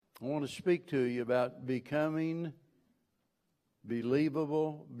I want to speak to you about becoming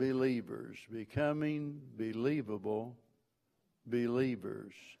believable believers. Becoming believable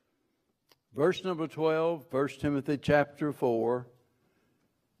believers. Verse number 12, 1 Timothy chapter 4.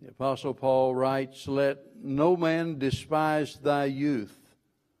 The Apostle Paul writes, "Let no man despise thy youth,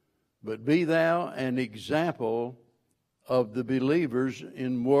 but be thou an example of the believers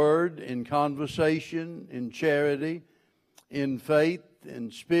in word, in conversation, in charity, in faith,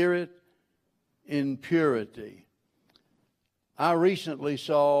 in spirit, in purity." I recently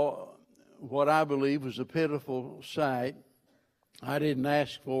saw what I believe was a pitiful sight. I didn't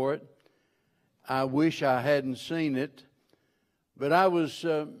ask for it. I wish I hadn't seen it. But I was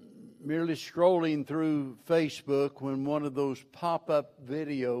merely scrolling through Facebook when one of those pop-up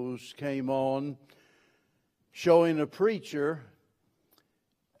videos came on showing a preacher.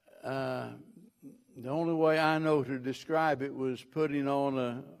 The only way I know to describe it was putting on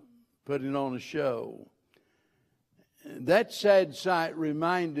a show. That sad sight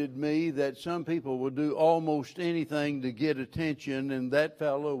reminded me that some people will do almost anything to get attention, and that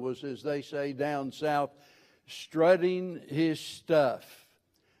fellow was, as they say down south, strutting his stuff.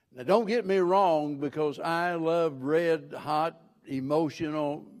 Now, don't get me wrong, because I love red hot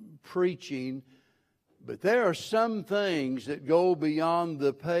emotional preaching, but there are some things that go beyond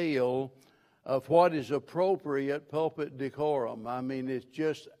the pale of what is appropriate pulpit decorum. I mean, it's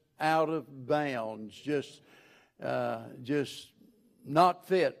just out of bounds, just not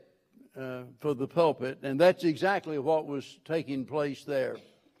fit for the pulpit. And that's exactly what was taking place there.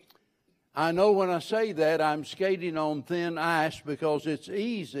 I know when I say that, I'm skating on thin ice, because it's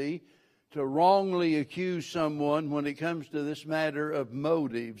easy to wrongly accuse someone when it comes to this matter of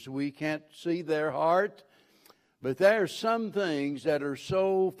motives. We can't see their heart, but there are some things that are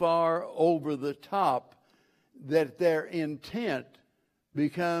so far over the top that their intent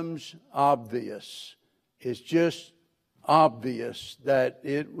becomes obvious. It's just obvious that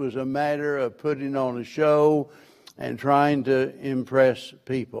it was a matter of putting on a show and trying to impress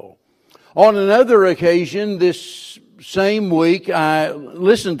people. On another occasion, this same week, I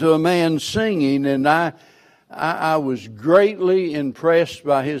listened to a man singing, and I was greatly impressed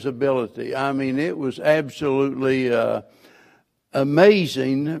by his ability. I mean, it was absolutely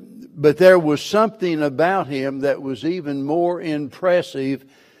amazing, but there was something about him that was even more impressive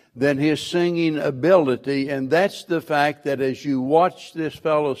than his singing ability, and that's the fact that as you watch this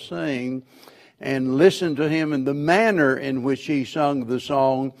fellow sing and listen to him and the manner in which he sung the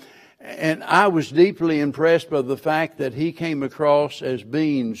song, and I was deeply impressed by the fact that he came across as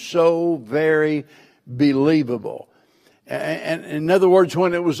being so very believable. And in other words,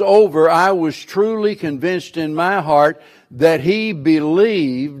 when it was over, I was truly convinced in my heart that he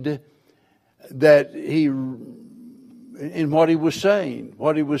believed that in what he was saying,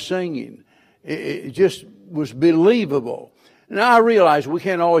 what he was singing. It just was believable. Now, I realize we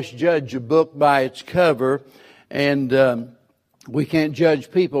can't always judge a book by its cover, and we can't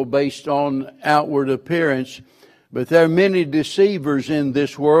judge people based on outward appearance, but there are many deceivers in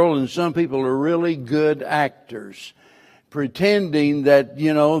this world, and some people are really good actors, pretending that,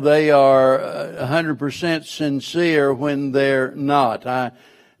 they are 100% sincere when they're not. I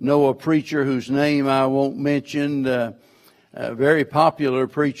know a preacher whose name I won't mention, a very popular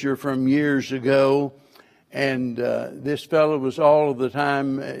preacher from years ago, and this fellow was all of the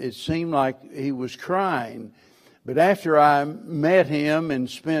time, it seemed like he was crying. But after I met him and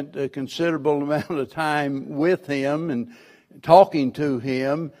spent a considerable amount of time with him and talking to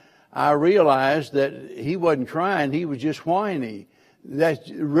him, I realized that he wasn't crying, he was just whiny. That's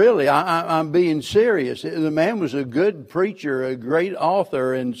really, I'm being serious. The man was a good preacher, a great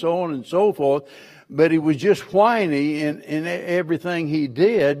author, and so on and so forth, but he was just whiny in everything he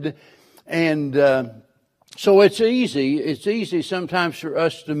did. And so it's easy sometimes for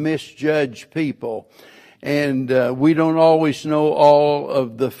us to misjudge people. And we don't always know all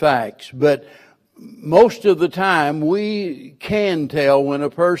of the facts. But most of the time we can tell when a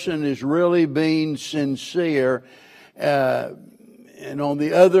person is really being sincere. And on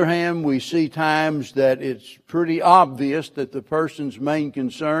the other hand, we see times that it's pretty obvious that the person's main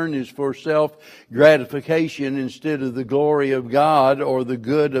concern is for self-gratification instead of the glory of God or the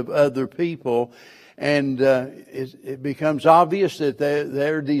good of other people. And it becomes obvious that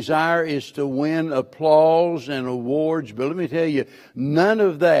their desire is to win applause and awards. But let me tell you, none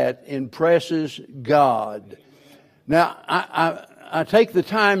of that impresses God. Now, I take the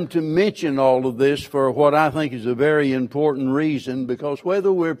time to mention all of this for what I think is a very important reason, because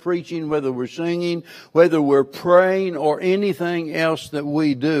whether we're preaching, whether we're singing, whether we're praying, or anything else that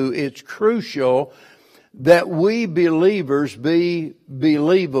we do, it's crucial that we believers be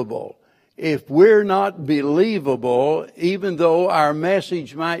believable. If we're not believable, even though our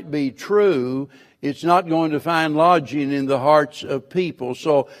message might be true, it's not going to find lodging in the hearts of people.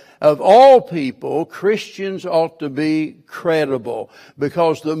 So, of all people, Christians ought to be credible,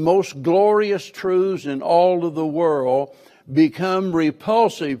 because the most glorious truths in all of the world become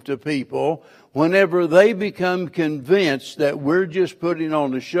repulsive to people whenever they become convinced that we're just putting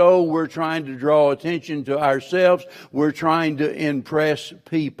on a show, we're trying to draw attention to ourselves, we're trying to impress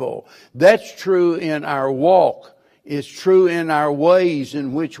people. That's true in our walk. It's true in our ways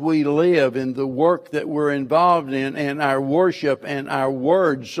in which we live, in the work that we're involved in, and our worship and our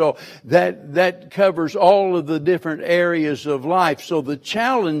words. So that covers all of the different areas of life. So the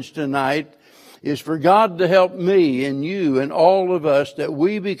challenge tonight is for God to help me and you and all of us that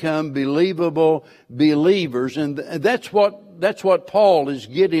we become believable believers. And that's what Paul is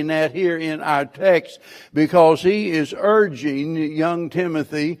getting at here in our text, because he is urging young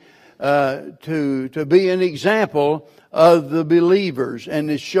Timothy to be an example of the believers, and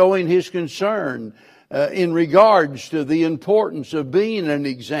is showing his concern in regards to the importance of being an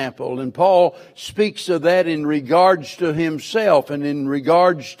example. And Paul speaks of that in regards to himself and in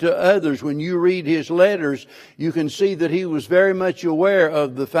regards to others. When you read his letters, you can see that he was very much aware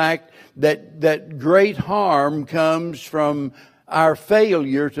of the fact that great harm comes from our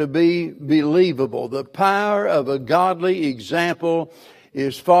failure to be believable. The power of a godly example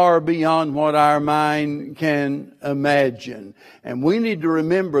is far beyond what our mind can imagine. And we need to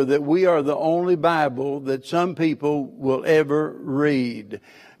remember that we are the only Bible that some people will ever read.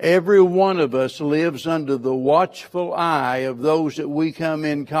 Every one of us lives under the watchful eye of those that we come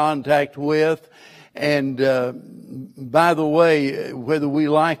in contact with. And by the way, whether we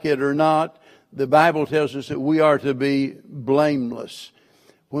like it or not, the Bible tells us that we are to be blameless.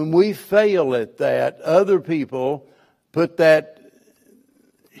 When we fail at that, other people put that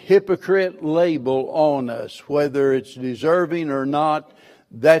hypocrite label on us, whether it's deserving or not.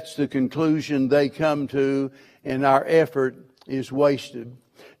 That's the conclusion they come to, and our effort is wasted.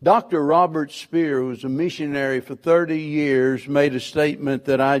 Dr. Robert Spear, who was a missionary for 30 years, made a statement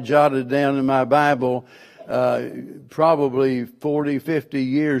that I jotted down in my Bible probably 40, 50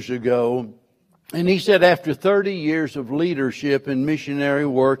 years ago. And he said, after 30 years of leadership in missionary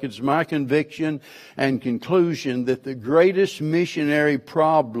work, it's my conviction and conclusion that the greatest missionary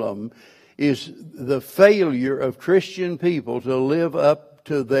problem is the failure of Christian people to live up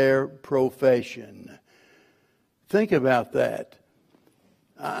to their profession. Think about that.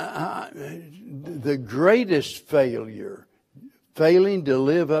 The greatest failure, failing to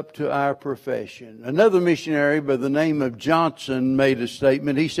live up to our profession. Another missionary by the name of Johnson made a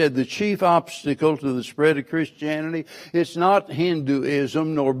statement. He said, the chief obstacle to the spread of Christianity, it's not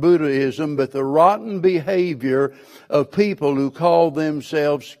Hinduism nor Buddhism, but the rotten behavior of people who call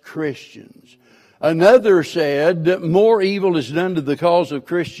themselves Christians. Another said, more evil is done to the cause of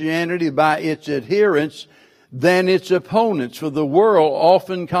Christianity by its adherents than its opponents, for the world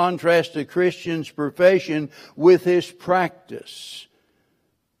often contrasts a Christian's profession with his practice.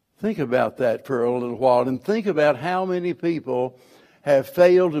 Think about that for a little while, and think about how many people have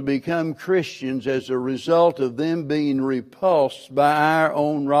failed to become Christians as a result of them being repulsed by our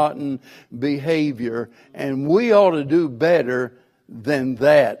own rotten behavior. And we ought to do better than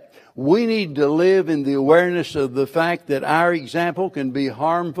that. We need to live in the awareness of the fact that our example can be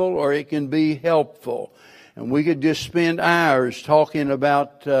harmful or it can be helpful. And we could just spend hours talking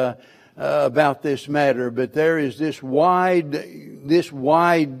about this matter, but there is this wide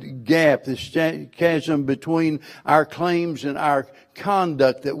gap, this chasm between our claims and our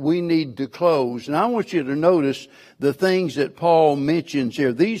conduct that we need to close. And I want you to notice the things that Paul mentions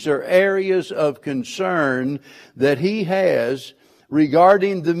here. These are areas of concern that he has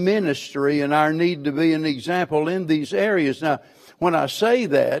regarding the ministry and our need to be an example in these areas. Now, when I say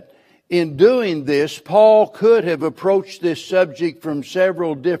that, in doing this, Paul could have approached this subject from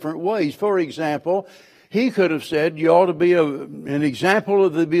several different ways. For example, he could have said, you ought to be an example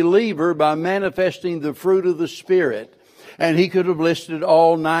of the believer by manifesting the fruit of the Spirit. And he could have listed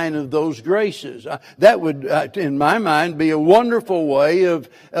all 9 of those graces. That would, in my mind, be a wonderful way of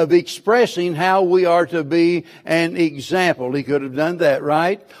expressing how we are to be an example. He could have done that,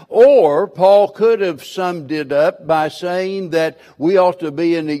 right? Or Paul could have summed it up by saying that we ought to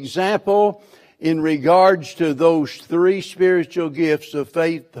be an example in regards to those 3 spiritual gifts of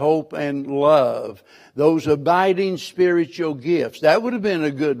faith, hope, and love. those abiding spiritual gifts. That would have been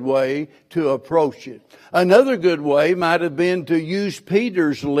a good way to approach it. Another good way might have been to use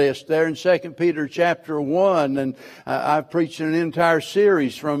Peter's list there in 2 Peter chapter 1. And I've preached an entire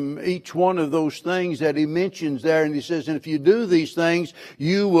series from each one of those things that he mentions there. And he says, and if you do these things,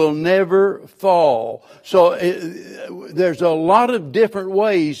 you will never fall. So there's a lot of different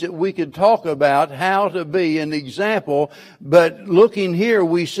ways that we could talk about how to be an example. But looking here,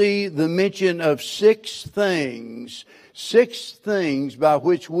 we see the mention of 6 things. 6 things by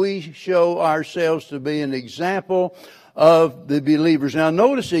which we show ourselves to be an example of the believers. Now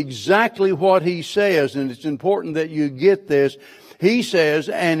notice exactly what he says, and it's important that you get this. He says,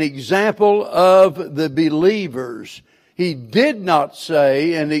 an example of the believers. He did not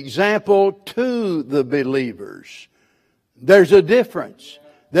say an example to the believers. There's a difference.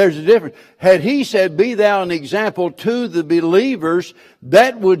 There's a difference. Had he said, be thou an example to the believers,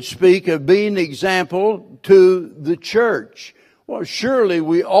 that would speak of being an example to the church. Well, surely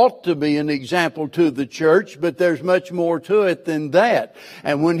we ought to be an example to the church, but there's much more to it than that.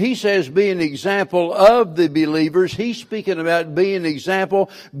 And when he says be an example of the believers, he's speaking about being an example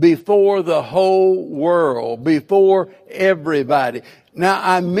before the whole world, before everybody. Now,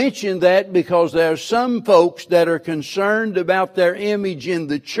 I mention that because there are some folks that are concerned about their image in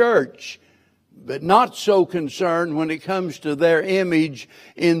the church, but not so concerned when it comes to their image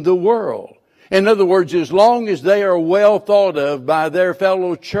in the world. In other words, as long as they are well thought of by their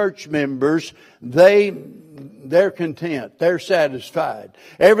fellow church members, they're content. They're satisfied.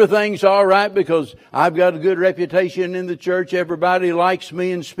 Everything's all right because I've got a good reputation in the church. Everybody likes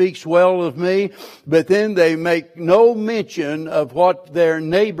me and speaks well of me. But then they make no mention of what their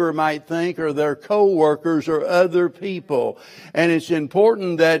neighbor might think or their co-workers or other people. And it's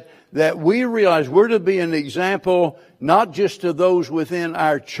important that we realize we're to be an example not just to those within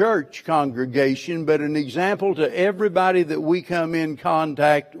our church congregation, but an example to everybody that we come in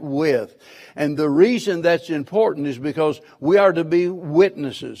contact with. And the reason that's important is because we are to be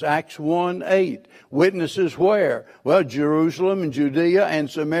witnesses. Acts 1:8. Witnesses where? Well, Jerusalem and Judea and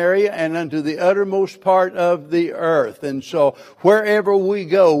Samaria and unto the uttermost part of the earth. And so wherever we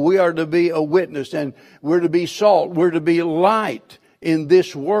go, we are to be a witness, and we're to be salt. We're to be light in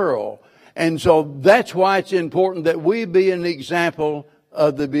this world. And so that's why it's important that we be an example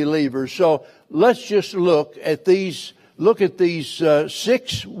of the believers. So let's just look at these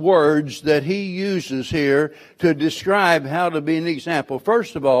 6 words that he uses here to describe how to be an example.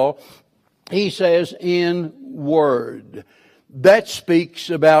 First of all, he says in word. That speaks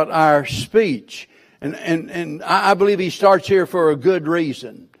about our speech. And I believe he starts here for a good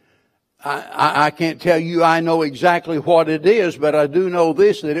reason. I can't tell you I know exactly what it is, but I do know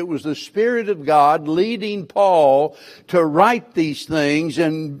this, that it was the Spirit of God leading Paul to write these things,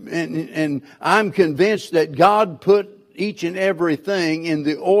 and I'm convinced that God put each and everything in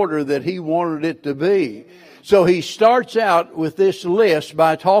the order that he wanted it to be. So he starts out with this list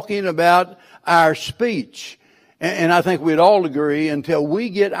by talking about our speech. And I think we'd all agree, until we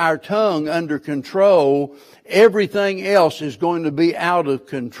get our tongue under control, everything else is going to be out of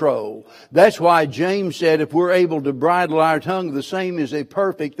control. That's why James said if we're able to bridle our tongue, the same is a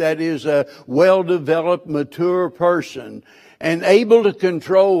perfect, that is a well-developed, mature person. And able to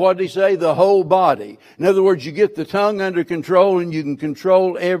control, what did he say? The whole body. In other words, you get the tongue under control and you can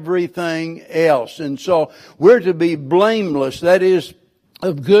control everything else. And so we're to be blameless. That is,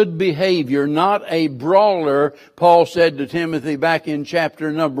 of good behavior, not a brawler, Paul said to Timothy back in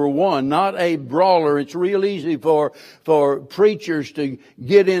chapter number 1. Not a brawler. It's real easy for preachers to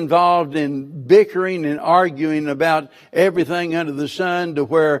get involved in bickering and arguing about everything under the sun, to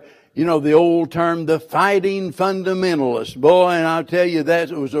where, you know, the old term, the fighting fundamentalist. Boy, and I'll tell you,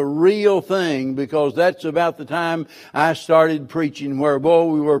 that was a real thing, because that's about the time I started preaching, where, boy,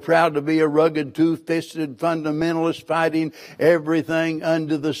 we were proud to be a rugged, two-fisted fundamentalist fighting everything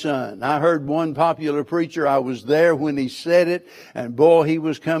under the sun. I heard one popular preacher, I was there when he said it, and boy, he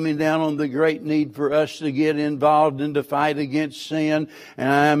was coming down on the great need for us to get involved and to fight against sin. And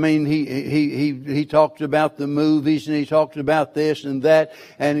I mean, he talked about the movies, and he talked about this and that,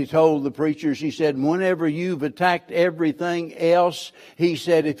 and he told the preachers, he said, whenever you've attacked everything else, he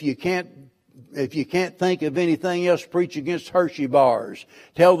said, if you can't think of anything else, preach against Hershey bars.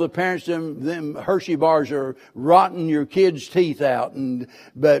 Tell the parents them Hershey bars are rotting your kids' teeth out.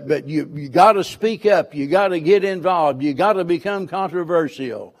 But you got to speak up. You got to get involved. You got to become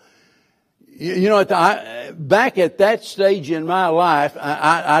controversial. You know, back at that stage in my life,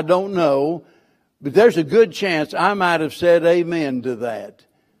 I don't know, but there's a good chance I might have said amen to that.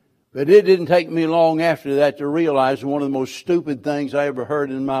 But it didn't take me long after that to realize one of the most stupid things I ever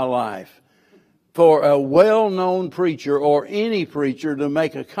heard in my life. for a well-known preacher or any preacher to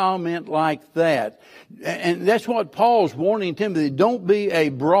make a comment like that. And that's what Paul's warning Timothy. Don't be a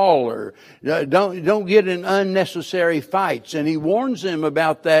brawler. Don't get in unnecessary fights. And he warns them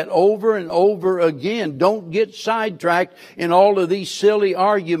about that over and over again. Don't get sidetracked in all of these silly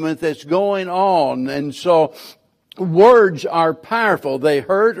arguments that's going on. And so words are powerful. They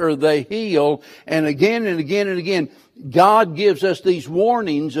hurt or they heal. And again and again and again, God gives us these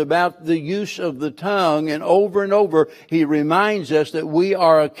warnings about the use of the tongue, and over He reminds us that we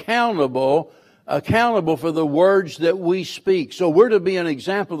are accountable for the words that we speak. So we're to be an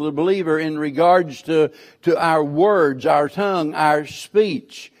example of the believer in regards to our words, our tongue, our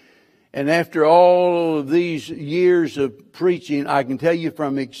speech. And after all of these years of preaching, I can tell you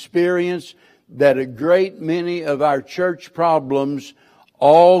from experience that a great many of our church problems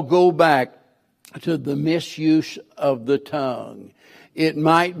all go back to the misuse of the tongue. It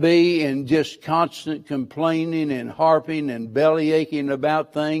might be in just constant complaining and harping and belly aching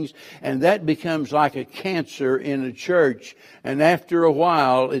about things, and that becomes like a cancer in a church. And after a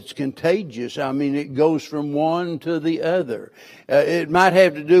while, it's contagious. I mean, it goes from one to the other. It might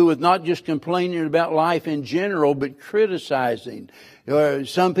have to do with not just complaining about life in general, but criticizing.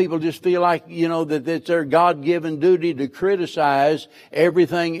 Some people just feel like, that it's their God-given duty to criticize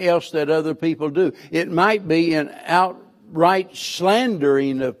everything else that other people do. It might be an outright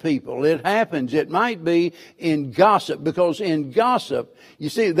slandering of people. It happens. It might be in gossip, because in gossip, you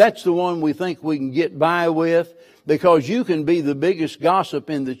see, that's the one we think we can get by with, because you can be the biggest gossip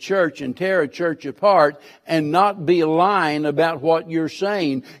in the church and tear a church apart and not be lying about what you're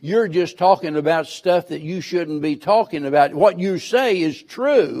saying. You're just talking about stuff that you shouldn't be talking about. What you say is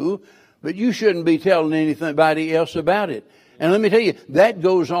true, but you shouldn't be telling anybody else about it. And let me tell you, that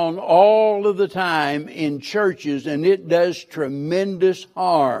goes on all of the time in churches, and it does tremendous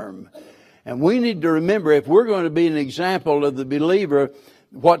harm. And we need to remember, if we're going to be an example of the believer,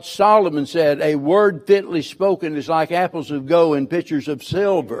 what Solomon said, a word fitly spoken is like apples of gold in pitchers of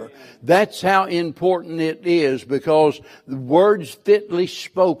silver. That's how important it is, because the words fitly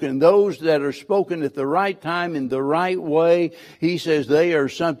spoken, those that are spoken at the right time in the right way, he says they are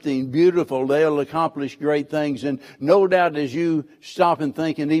something beautiful. They'll accomplish great things. And no doubt as you stop and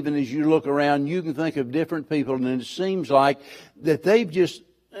think, and even as you look around, you can think of different people, and it seems like that they've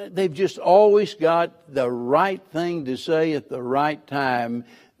just always got the right thing to say at the right time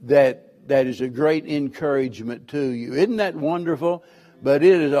that is a great encouragement to you. Isn't that wonderful? But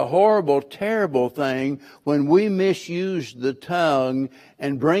it is a horrible, terrible thing when we misuse the tongue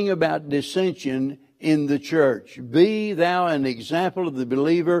and bring about dissension in the church. Be thou an example of the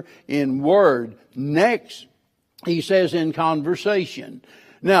believer in word. Next, he says in conversation.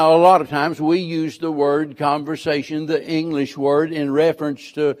 Now, a lot of times we use the word conversation, the English word, in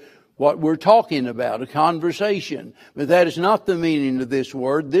reference to what we're talking about, a conversation. But that is not the meaning of this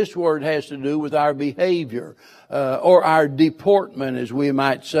word. This word has to do with our behavior, or our deportment, as we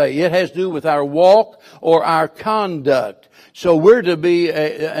might say. It has to do with our walk or our conduct. So we're to be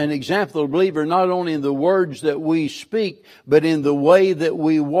an example of a believer not only in the words that we speak, but in the way that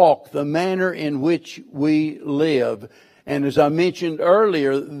we walk, the manner in which we live. And as I mentioned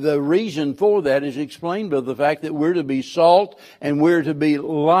earlier, the reason for that is explained by the fact that we're to be salt and we're to be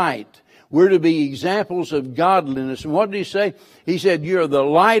light. We're to be examples of godliness. And what did he say? He said, you're the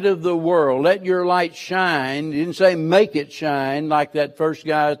light of the world. Let your light shine. He didn't say make it shine like that first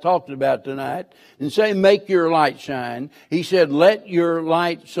guy I talked about tonight. He didn't say make your light shine. He said, let your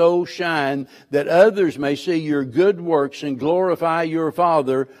light so shine that others may see your good works and glorify your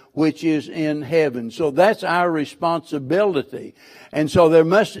Father which is in heaven. So that's our responsibility. And so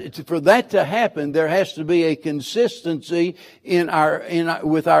for that to happen, there has to be a consistency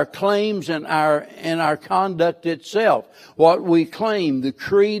with our claims and our conduct itself. What we claim, the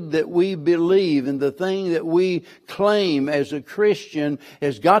creed that we believe, and the thing that we claim as a Christian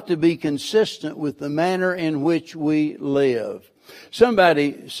has got to be consistent with the manner in which we live.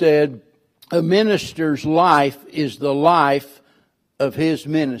 Somebody said, a minister's life is the life of his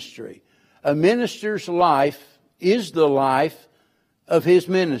ministry. A minister's life is the life of his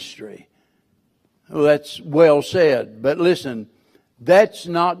ministry. Well, that's well said. But listen, that's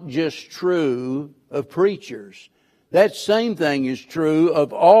not just true of preachers. That same thing is true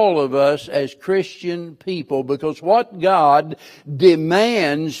of all of us as Christian people, because what God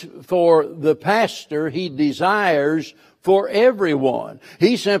demands for the pastor, He desires for everyone.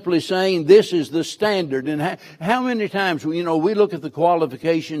 He's simply saying this is the standard. And how many times, we look at the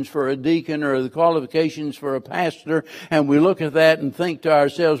qualifications for a deacon or the qualifications for a pastor, and we look at that and think to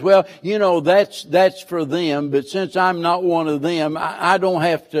ourselves, well, that's for them, but since I'm not one of them, I don't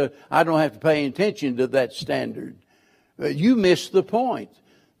have to pay attention to that standard. You miss the point.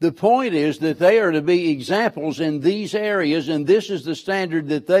 The point is that they are to be examples in these areas, and this is the standard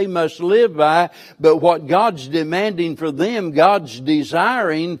that they must live by. But what God's demanding for them, God's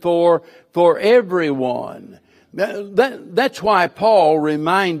desiring for everyone. That's why Paul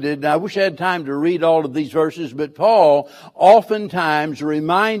reminded, I wish I had time to read all of these verses, but Paul oftentimes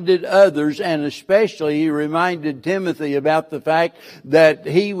reminded others, and especially he reminded Timothy about the fact that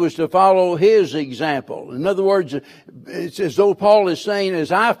he was to follow his example. In other words, it's as though Paul is saying,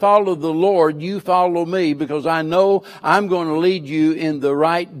 as I follow the Lord, you follow me, because I know I'm going to lead you in the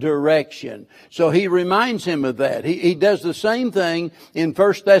right direction. So he reminds him of that. He does the same thing in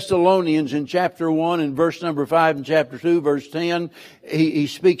 1 Thessalonians in chapter 1 and verse number 5 and chapter 2 verse 10. He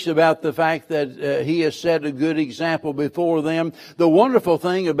speaks about the fact that he has set a good example before them. The wonderful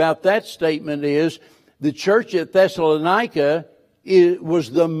thing about that statement is the church at Thessalonica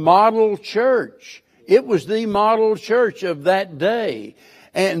was the model church. It was the model church of that day.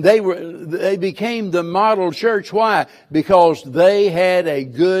 And they became the model church. Why? Because they had a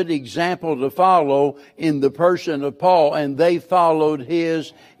good example to follow in the person of Paul, and they followed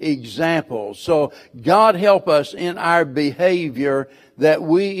his example. So God help us in our behavior, that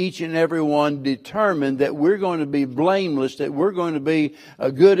we each and every one determine that we're going to be blameless, that we're going to be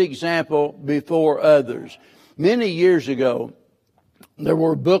a good example before others. Many years ago, there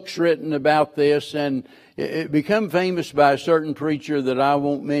were books written about this, and it became famous by a certain preacher that I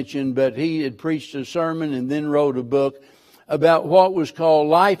won't mention, but he had preached a sermon and then wrote a book about what was called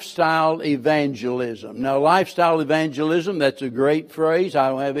lifestyle evangelism. Now, lifestyle evangelism, that's a great phrase. I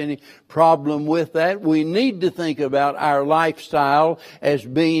don't have any problem with that. We need to think about our lifestyle as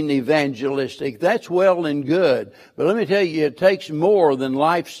being evangelistic. That's well and good. But let me tell you, it takes more than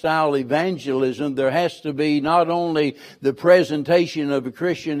lifestyle evangelism. There has to be not only the presentation of a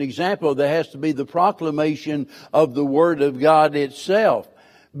Christian example, there has to be the proclamation of the Word of God itself.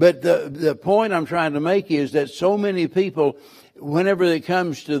 But the point I'm trying to make is that so many people, whenever it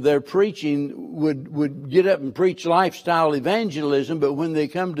comes to their preaching, would get up and preach lifestyle evangelism, but when they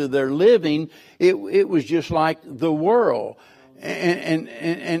come to their living, it was just like the world. And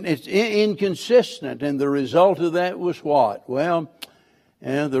it's inconsistent. And the result of that was what? Well,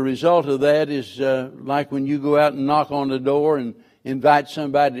 the result of that is like when you go out and knock on the door and invite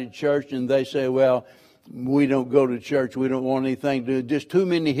somebody to church, and they say, well, we don't go to church. We don't want anything to do. Just too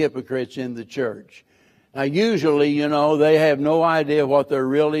many hypocrites in the church. Now, usually, they have no idea what they're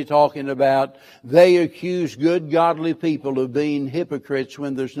really talking about. They accuse good, godly people of being hypocrites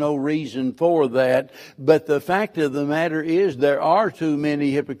when there's no reason for that. But the fact of the matter is there are too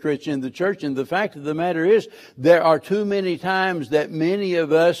many hypocrites in the church. And the fact of the matter is there are too many times that many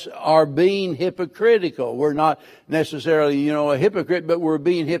of us are being hypocritical. We're not necessarily, a hypocrite, but we're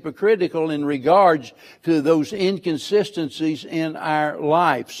being hypocritical in regards to those inconsistencies in our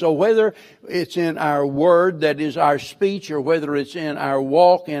life. So whether it's in our word, that is our speech, or whether it's in our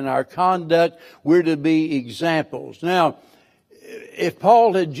walk and our conduct, we're to be examples. Now, if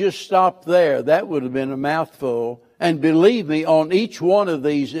Paul had just stopped there, that would have been a mouthful. And believe me, on each one of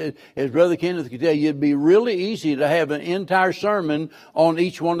these, as Brother Kenneth could tell you, it'd be really easy to have an entire sermon on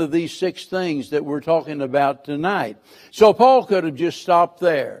each one of these 6 things that we're talking about tonight. So Paul could have just stopped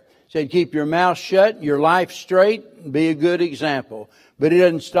there. Said, keep your mouth shut, your life straight, be a good example. But he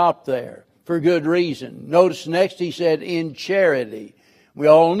doesn't stop there for good reason. Notice next he said, in charity. We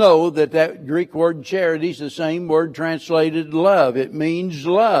all know that Greek word charity is the same word translated love. It means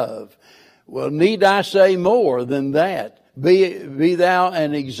love. Well, need I say more than that? Be thou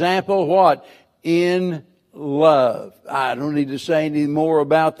an example, what? In love. I don't need to say any more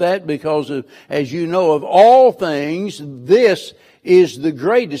about that because, as you know, of all things, this is the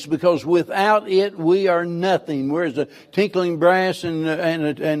greatest, because without it we are nothing. We're as a tinkling brass and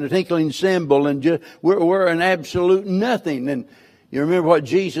a tinkling cymbal, and we're an absolute nothing. And you remember what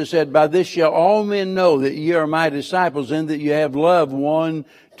Jesus said, by this shall all men know that ye are my disciples, and that you have love one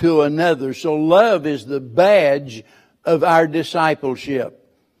to another. So love is the badge of our discipleship.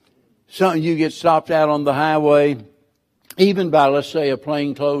 You get stopped out on the highway, even by, let's say, a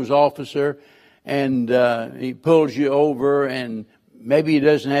plainclothes officer, and he pulls you over, and maybe he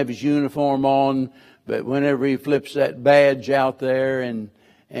doesn't have his uniform on, but whenever he flips that badge out there and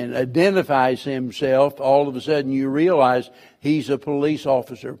and identifies himself, all of a sudden you realize he's a police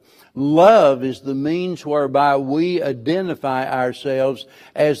officer. Love is the means whereby we identify ourselves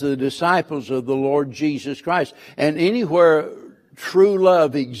as the disciples of the Lord Jesus Christ. And anywhere true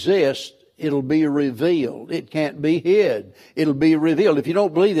love exists, it'll be revealed. It can't be hid. It'll be revealed. If you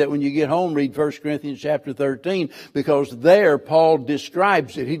don't believe that, when you get home, read 1 Corinthians chapter 13, because there Paul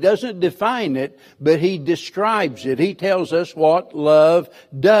describes it. He doesn't define it, but he describes it. He tells us what love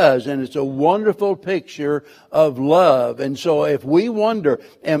does, and it's a wonderful picture of love. And so if we wonder,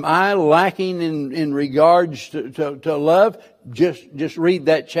 am I lacking in regards to love? Just read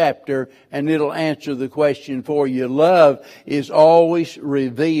that chapter and it'll answer the question for you. Love is always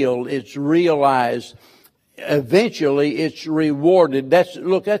revealed. It's realized. Eventually it's rewarded. That's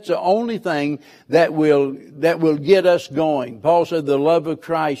the only thing that will get us going. Paul said the love of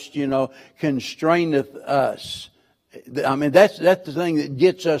Christ, constraineth us. I mean, that's the thing that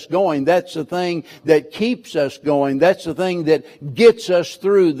gets us going. That's the thing that keeps us going. That's the thing that gets us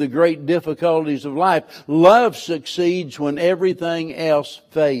through the great difficulties of life. Love succeeds when everything else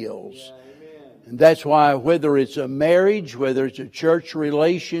fails. Yeah, and that's why whether it's a marriage, whether it's a church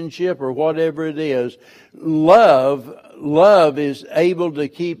relationship or whatever it is, love is able to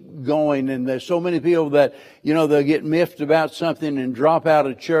keep going. And there's so many people that, they'll get miffed about something and drop out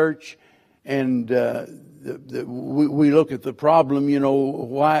of church, and we look at the problem,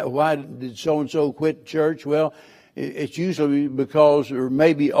 why did so-and-so quit church? Well, it's usually because, or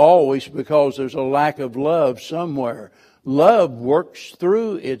maybe always because, there's a lack of love somewhere. Love works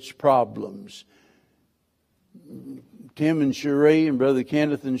through its problems. Tim and Cherie and Brother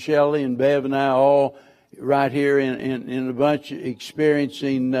Kenneth and Shelley and Bev and I all right here in a bunch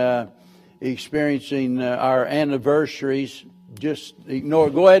experiencing our anniversaries. Just ignore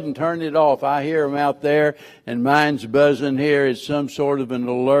it. Go ahead and turn it off. I hear them out there, and mine's buzzing here. It's some sort of an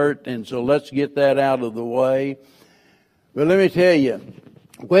alert, and so let's get that out of the way. But let me tell you,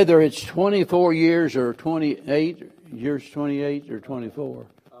 whether it's 24 years or 28, yours 28 or 24?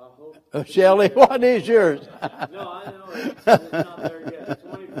 Shelley, what is yours? No, I know it's not there yet.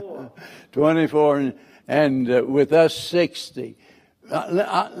 24. 24, and with us 60.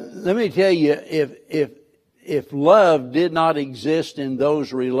 Let me tell you, if love did not exist in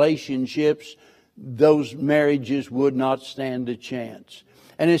those relationships, those marriages would not stand a chance.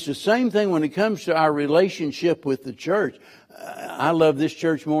 And it's the same thing when it comes to our relationship with the church. I love this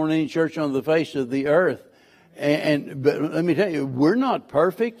church more than any church on the face of the earth. But let me tell you, we're not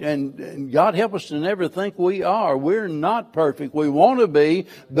perfect, and God help us to never think we are. We're not perfect. We want to be,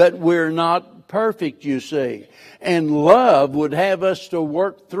 but we're not perfect, you see. And love would have us to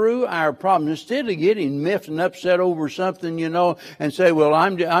work through our problems instead of getting miffed and upset over something, and say, well,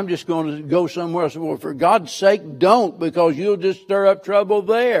 I'm just going to go somewhere else. Well, for God's sake, don't, because you'll just stir up trouble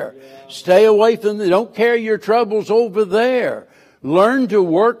there. Yeah. Stay away from don't carry your troubles over there. Learn to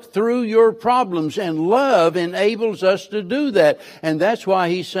work through your problems, and love enables us to do that. And that's why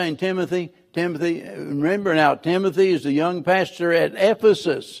he's saying, Timothy, remember now, Timothy is the young pastor at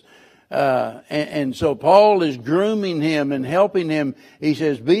Ephesus. And so Paul is grooming him and helping him. He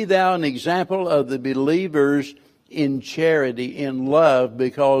says, be thou an example of the believers in charity, in love,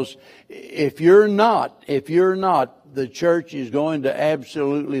 because if you're not, the church is going to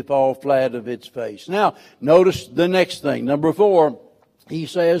absolutely fall flat of its face. Now, notice the next thing. Number 4, he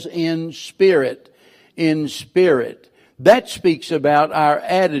says in spirit. In spirit. That speaks about our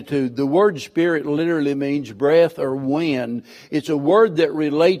attitude. The word spirit literally means breath or wind. It's a word that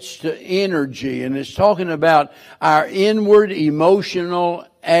relates to energy, and it's talking about our inward emotional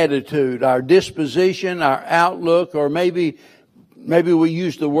attitude, our disposition, our outlook, or maybe we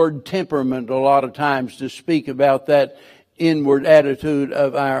use the word temperament a lot of times to speak about that inward attitude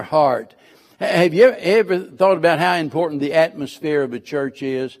of our heart. Have you ever thought about how important the atmosphere of a church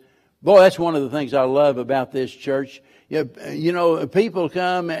is? Boy, that's one of the things I love about this church. People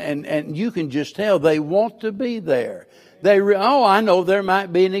come and you can just tell they want to be there. I know there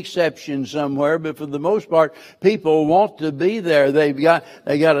might be an exception somewhere, but for the most part, people want to be there. They got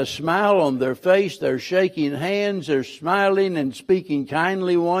a smile on their face. They're shaking hands. They're smiling and speaking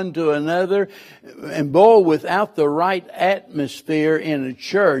kindly one to another. And boy, without the right atmosphere in a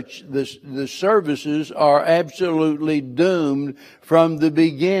church, the services are absolutely doomed from the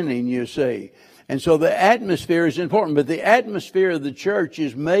beginning, you see. And so the atmosphere is important, but the atmosphere of the church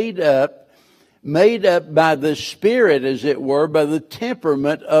is made up by the spirit, as it were, by the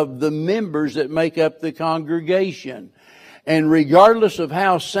temperament of the members that make up the congregation. And regardless of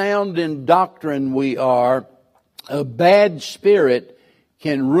how sound in doctrine we are, a bad spirit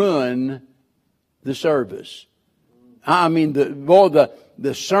can ruin the service. I mean,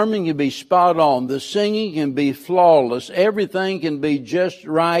 the sermon can be spot on. The singing can be flawless. Everything can be just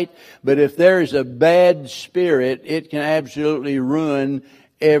right. But if there is a bad spirit, it can absolutely ruin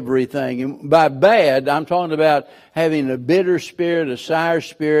everything. And by bad, I'm talking about having a bitter spirit, a sour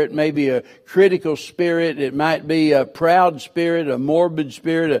spirit, maybe a critical spirit. It might be a proud spirit, a morbid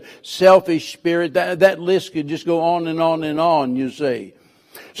spirit, a selfish spirit. That list could just go on and on and on, you see.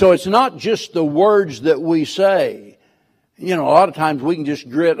 So it's not just the words that we say. You know, a lot of times we can just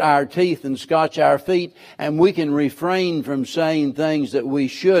grit our teeth and scotch our feet, and we can refrain from saying things that we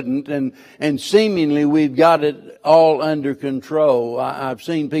shouldn't, and seemingly we've got it all under control. I've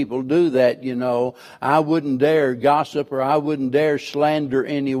seen people do that, you know. I wouldn't dare gossip or I wouldn't dare slander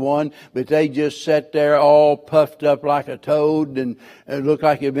anyone, but they just sat there all puffed up like a toad and look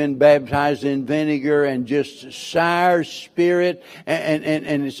like they've been baptized in vinegar, and just sour spirit, and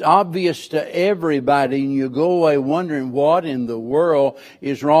it's obvious to everybody, and you go away wondering what in the world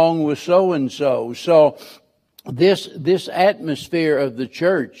is wrong with so-and-so. So this atmosphere of the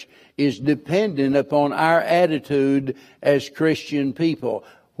church is dependent upon our attitude as Christian people.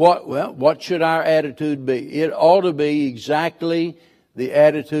 What should our attitude be? It ought to be exactly the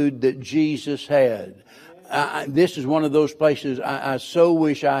attitude that Jesus had. This is one of those places I so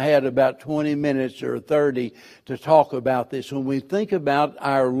wish I had about 20 minutes or 30 to talk about this. When we think about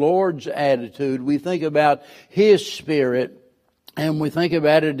our Lord's attitude, we think about His Spirit, and we think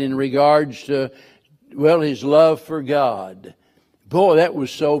about it in regards to, His love for God. Boy, that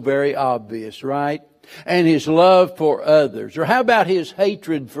was so very obvious, right? And His love for others. Or how about His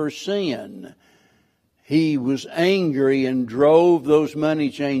hatred for sin? He was angry and drove those money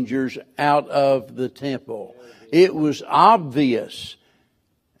changers out of the temple. It was obvious.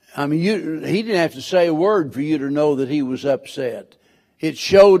 I mean, he didn't have to say a word for you to know that he was upset. It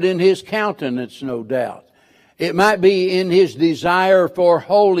showed in his countenance, no doubt. It might be in his desire for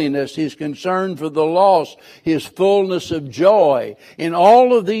holiness, his concern for the lost, his fullness of joy. In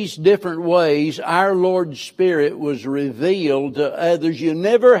all of these different ways, our Lord's Spirit was revealed to others. You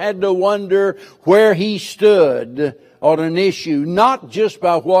never had to wonder where He stood on an issue, not just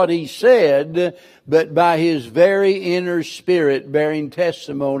by what He said, but by His very inner spirit bearing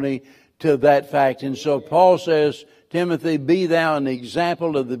testimony to that fact. And so Paul says, Timothy, be thou an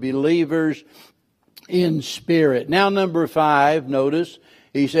example of the believers in spirit. Now, number 5, notice,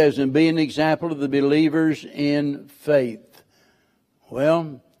 he says, and be an example of the believers in faith.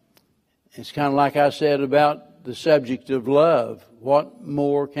 Well, it's kind of like I said about the subject of love. What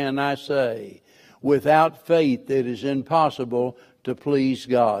more can I say? Without faith, it is impossible to please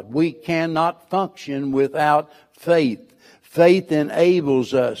God. We cannot function without faith. Faith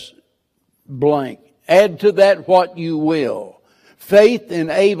enables us, blank. Add to that what you will. Faith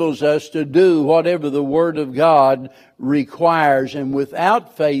enables us to do whatever the Word of God requires. And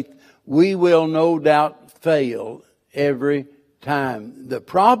without faith, we will no doubt fail every time. The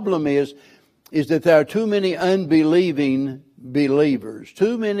problem is that there are too many unbelieving believers.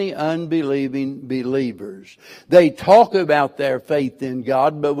 Too many unbelieving believers. They talk about their faith in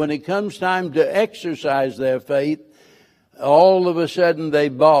God, but when it comes time to exercise their faith, all of a sudden they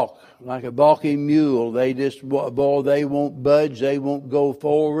balk. Like a balky mule. They won't budge. They won't go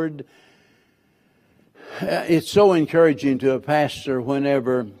forward. It's so encouraging to a pastor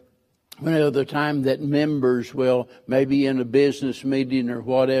whenever the time that members will, maybe in a business meeting or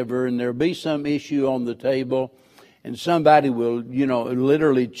whatever, and there'll be some issue on the table, and somebody will,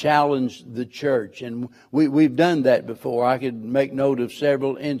 literally challenge the church. And we've done that before. I could make note of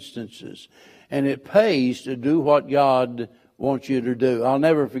several instances. And it pays to do what God wants you to do. I'll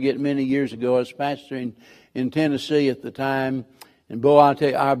never forget many years ago, I was pastoring in Tennessee at the time, and boy, I'll tell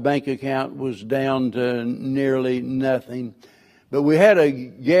you, our bank account was down to nearly nothing. But we had a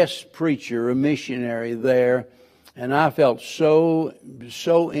guest preacher, a missionary there, and I felt so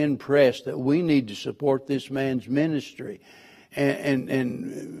impressed that we need to support this man's ministry. And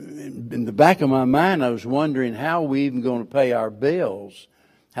in the back of my mind, I was wondering how are we even going to pay our bills?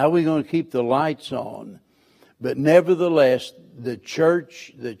 How are we going to keep the lights on? But nevertheless, the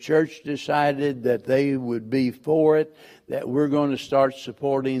church decided that they would be for it, that we're going to start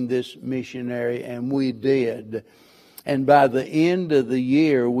supporting this missionary, and we did. And by the end of the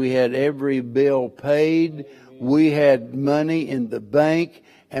year, we had every bill paid, we had money in the bank,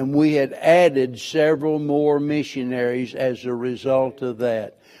 and we had added several more missionaries as a result of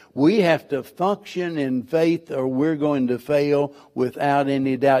that. We have to function in faith or we're going to fail without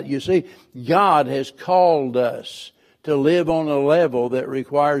any doubt. You see, God has called us to live on a level that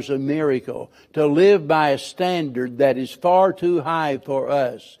requires a miracle, to live by a standard that is far too high for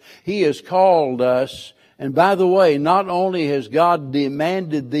us. He has called us, And by the way, not only has God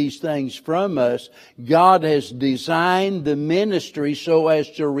demanded these things from us, God has designed the ministry so as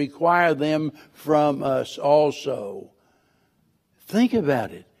to require them from us also. Think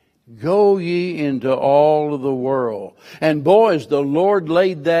about it. Go ye into all of the world. And boys, the Lord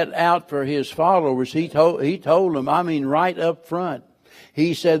laid that out for His followers. He told them, I mean, right up front.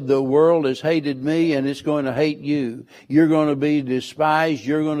 He said, the world has hated me and it's going to hate you. You're going to be despised.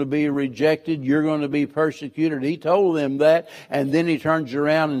 You're going to be rejected. You're going to be persecuted. He told them that. And then He turns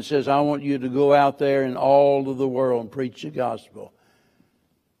around and says, I want you to go out there in all of the world and preach the gospel.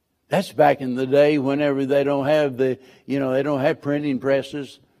 That's back in the day whenever they don't have they don't have printing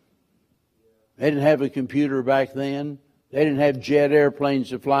presses. They didn't have a computer back then. They didn't have jet airplanes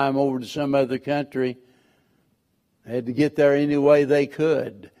to fly them over to some other country. They had to get there any way they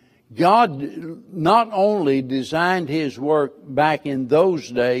could. God not only designed His work back in those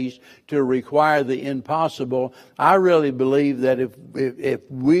days to require the impossible, I really believe that if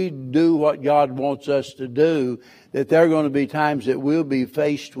we do what God wants us to do, that there are going to be times that we'll be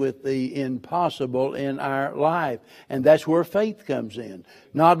faced with the impossible in our life. And that's where faith comes in.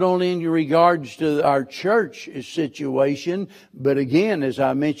 Not only in regards to our church situation, but again, as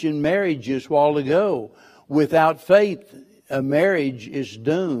I mentioned marriage just a while ago, without faith, a marriage is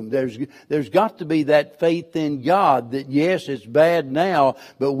doomed. There's got to be that faith in God that yes, it's bad now,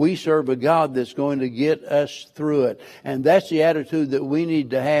 but we serve a God that's going to get us through it. And that's the attitude that we need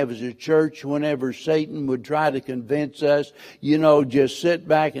to have as a church whenever Satan would try to convince us, just sit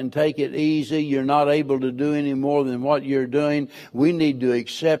back and take it easy. You're not able to do any more than what you're doing. We need to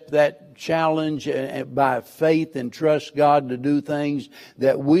accept that challenge by faith and trust God to do things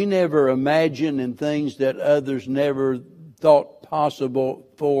that we never imagined and things that others never thought possible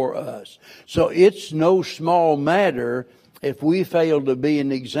for us. So it's no small matter if we fail to be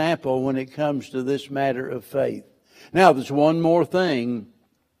an example when it comes to this matter of faith. Now, there's one more thing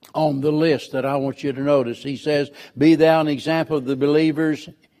on the list that I want you to notice. He says, be thou an example of the believers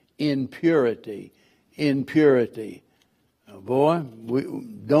in purity. In purity. Oh boy, we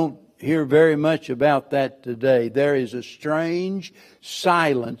don't hear very much about that today. There is a strange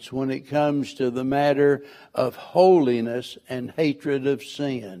silence when it comes to the matter of holiness and hatred of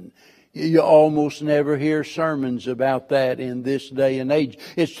sin. You almost never hear sermons about that in this day and age.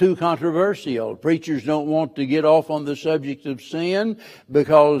 It's too controversial. Preachers don't want to get off on the subject of sin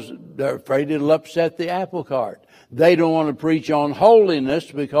because they're afraid it'll upset the apple cart. They don't want to preach on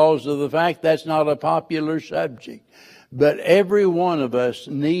holiness because of the fact that's not a popular subject. But every one of us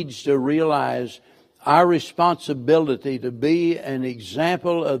needs to realize our responsibility to be an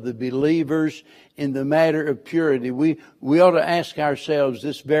example of the believers in the matter of purity. We ought to ask ourselves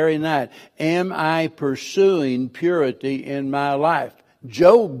this very night, am I pursuing purity in my life?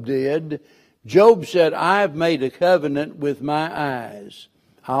 Job did. Job said, I've made a covenant with my eyes.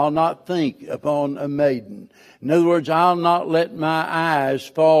 I'll not think upon a maiden. In other words, I'll not let my eyes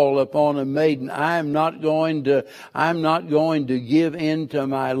fall upon a maiden. I'm not going to give in to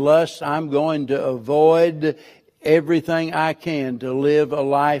my lust. I'm going to avoid everything I can to live a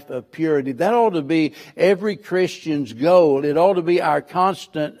life of purity. That ought to be every Christian's goal. It ought to be our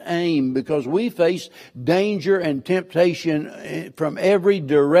constant aim because we face danger and temptation from every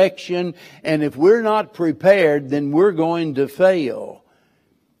direction. And if we're not prepared, then we're going to fail.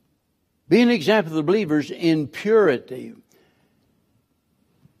 Be an example of the believers in purity.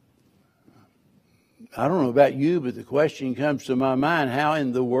 I don't know about you, but the question comes to my mind, how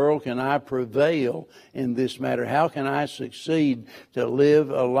in the world can I prevail in this matter? How can I succeed to live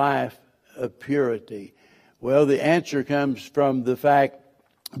a life of purity? Well, the answer comes from the fact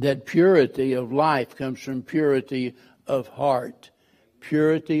that purity of life comes from purity of heart.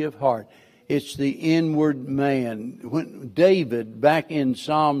 Purity of heart. It's the inward man. When David, back in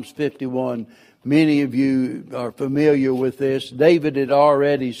Psalms 51, many of you are familiar with this. David had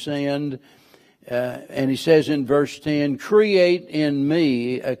already sinned. And he says in verse 10, create in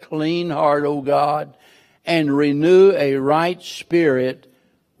me a clean heart, O God, and renew a right spirit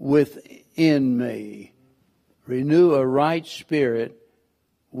within me. Renew a right spirit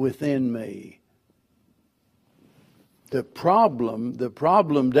within me. The problem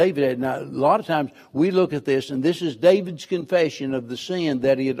David had. Now, a lot of times we look at this, and this is David's confession of the sin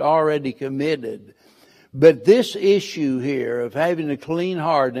that he had already committed. But this issue here of having a clean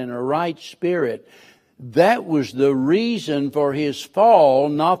heart and a right spirit, that was the reason for his fall,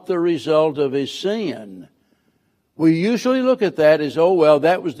 not the result of his sin. We usually look at that as, oh, well,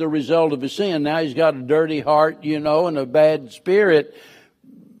 that was the result of his sin. Now he's got a dirty heart, and a bad spirit.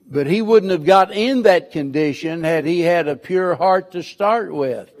 But he wouldn't have got in that condition had he had a pure heart to start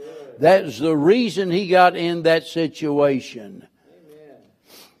with. That's the reason he got in that situation.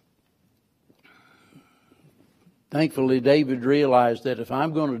 Thankfully, David realized that if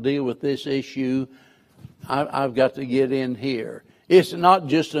I'm going to deal with this issue, I've got to get in here. It's not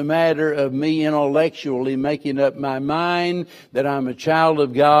just a matter of me intellectually making up my mind that I'm a child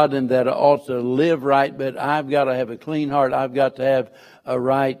of God and that I ought to live right, but I've got to have a clean heart. I've got to have a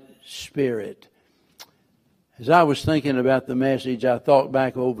right spirit. As I was thinking about the message, I thought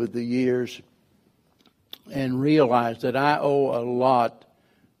back over the years and realized that I owe a lot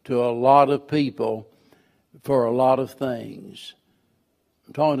to a lot of people for a lot of things.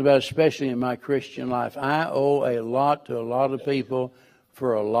 I'm talking about especially in my Christian life. I owe a lot to a lot of people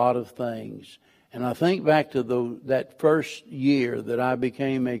for a lot of things. And I think back to that first year that I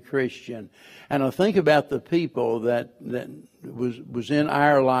became a Christian. And I think about the people that was in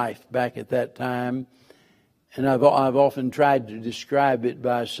our life back at that time. And I've often tried to describe it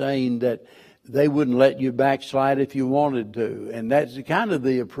by saying that they wouldn't let you backslide if you wanted to. And that's kind of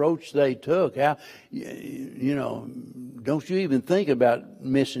the approach they took. How, don't you even think about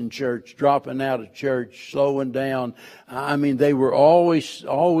missing church, dropping out of church, slowing down. I mean, they were always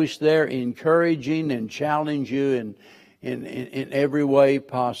there encouraging and challenging you in every way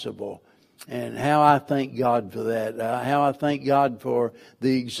possible. And how I thank God for that. How I thank God for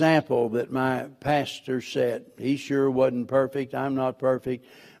the example that my pastor set. He sure wasn't perfect. I'm not perfect.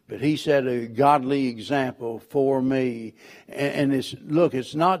 But he set a godly example for me. And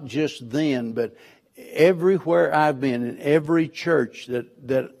it's not just then, but everywhere I've been, in every church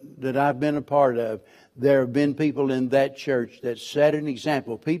that I've been a part of, there have been people in that church that set an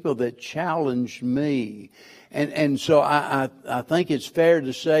example, people that challenged me. And so I think it's fair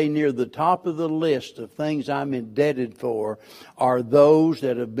to say near the top of the list of things I'm indebted for are those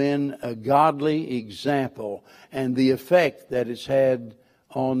that have been a godly example and the effect that it's had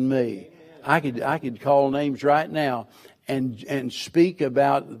on me. I could call names right now and speak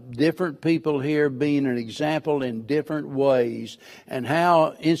about different people here being an example in different ways and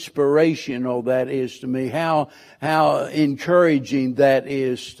how inspirational that is to me, how encouraging that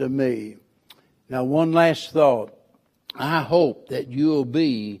is to me. Now, one last thought. I hope that you'll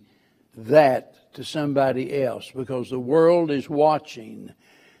be that to somebody else because the world is watching.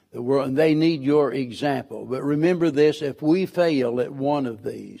 The world, and they need your example. But remember this, if we fail at one of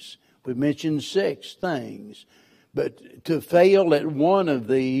these, we mentioned 6 things, but to fail at one of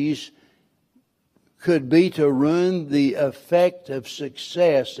these could be to ruin the effect of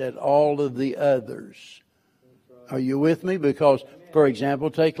success at all of the others. Are you with me? Because, for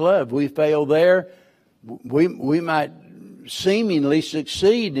example, take love. We fail there, we might seemingly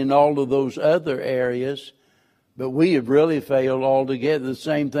succeed in all of those other areas, but we have really failed altogether. The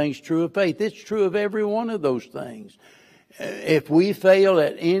same thing's true of faith. It's true of every one of those things. If we fail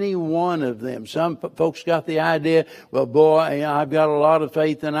at any one of them, some folks got the idea, well, boy, I've got a lot of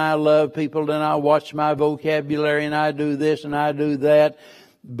faith and I love people and I watch my vocabulary and I do this and I do that.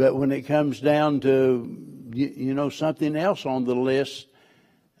 But when it comes down to, something else on the list,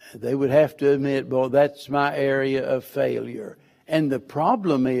 they would have to admit, boy, that's my area of failure. And the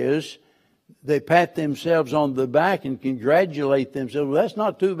problem is, they pat themselves on the back and congratulate themselves. Well, that's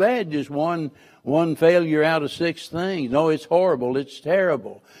not too bad, just one failure out of 6 things. No, it's horrible. It's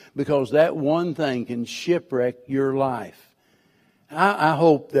terrible. Because that one thing can shipwreck your life. I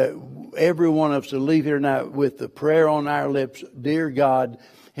hope that every one of us will leave here tonight with the prayer on our lips. Dear God,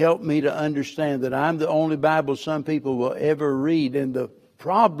 help me to understand that I'm the only Bible some people will ever read. And the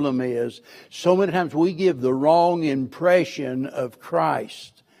problem is, so many times we give the wrong impression of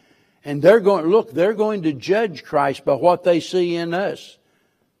Christ. And they're going to judge Christ by what they see in us.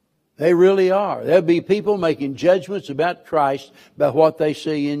 They really are. There'll be people making judgments about Christ by what they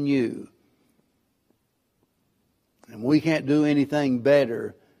see in you. And we can't do anything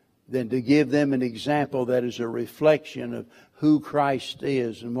better than to give them an example that is a reflection of who Christ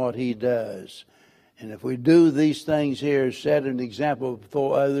is and what He does. And if we do these things here, set an example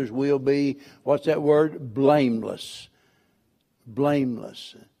before others, we'll be, what's that word? Blameless.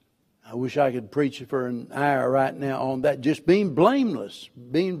 Blameless. I wish I could preach for an hour right now on that. Just being blameless.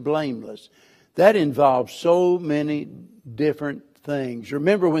 Being blameless. That involves so many different things.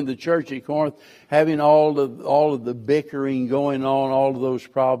 Remember when the church at Corinth having all of the bickering going on, all of those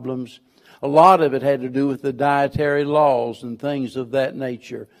problems? A lot of it had to do with the dietary laws and things of that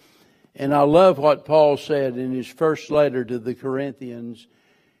nature. And I love what Paul said in his first letter to the Corinthians.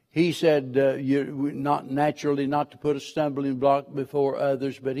 He said, not to put a stumbling block before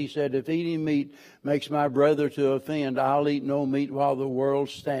others, but he said, if eating meat makes my brother to offend, I'll eat no meat while the world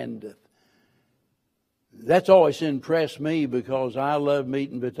standeth. That's always impressed me because I love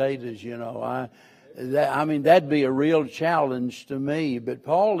meat and potatoes, you know. That'd be a real challenge to me. But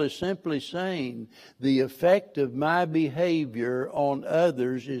Paul is simply saying the effect of my behavior on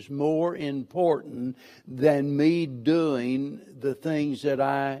others is more important than me doing the things that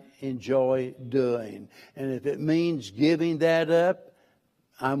I enjoy doing. And if it means giving that up,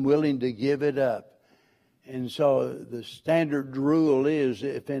 I'm willing to give it up. And so the standard rule is,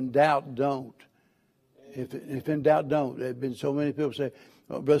 if in doubt, don't. If in doubt, don't. There have been so many people say,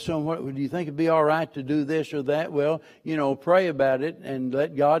 "Oh, Brother Stone, do you think it'd be all right to do this or that?" Well, you know, pray about it and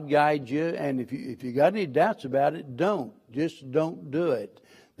let God guide you. And if you got any doubts about it, don't. Just don't do it.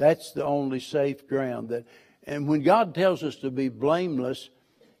 That's the only safe ground. And when God tells us to be blameless,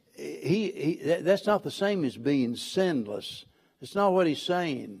 that's not the same as being sinless. It's not what He's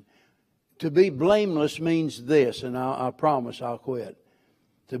saying. To be blameless means this, and I promise I'll quit.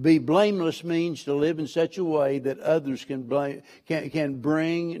 To be blameless means to live in such a way that others can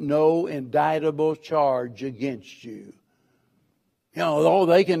bring no indictable charge against you. You know,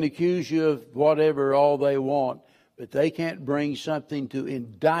 they can accuse you of whatever all they want, but they can't bring something to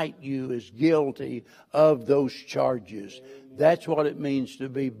indict you as guilty of those charges. That's what it means to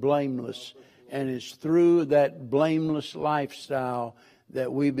be blameless. And it's through that blameless lifestyle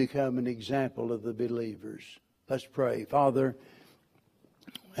that we become an example of the believers. Let's pray. Father,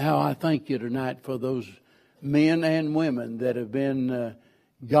 how I thank you tonight for those men and women that have been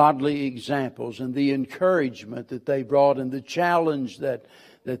godly examples, and the encouragement that they brought, and the challenge that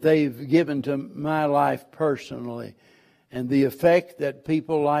they've given to my life personally, and the effect that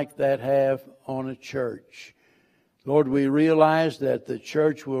people like that have on a church. Lord, we realize that the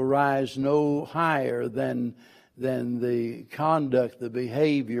church will rise no higher than the conduct, the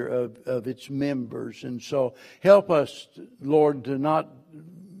behavior of its members. And so help us, Lord, to not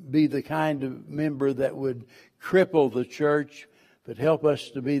be the kind of member that would cripple the church, but help us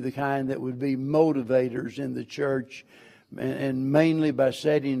to be the kind that would be motivators in the church, and mainly by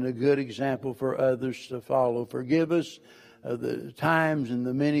setting a good example for others to follow. Forgive us of the times and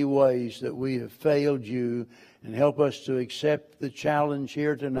the many ways that we have failed you, and help us to accept the challenge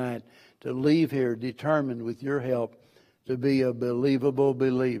here tonight, to leave here determined with your help to be a believable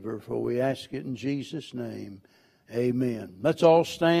believer. For we ask it in Jesus' name. Amen. Let's all stand.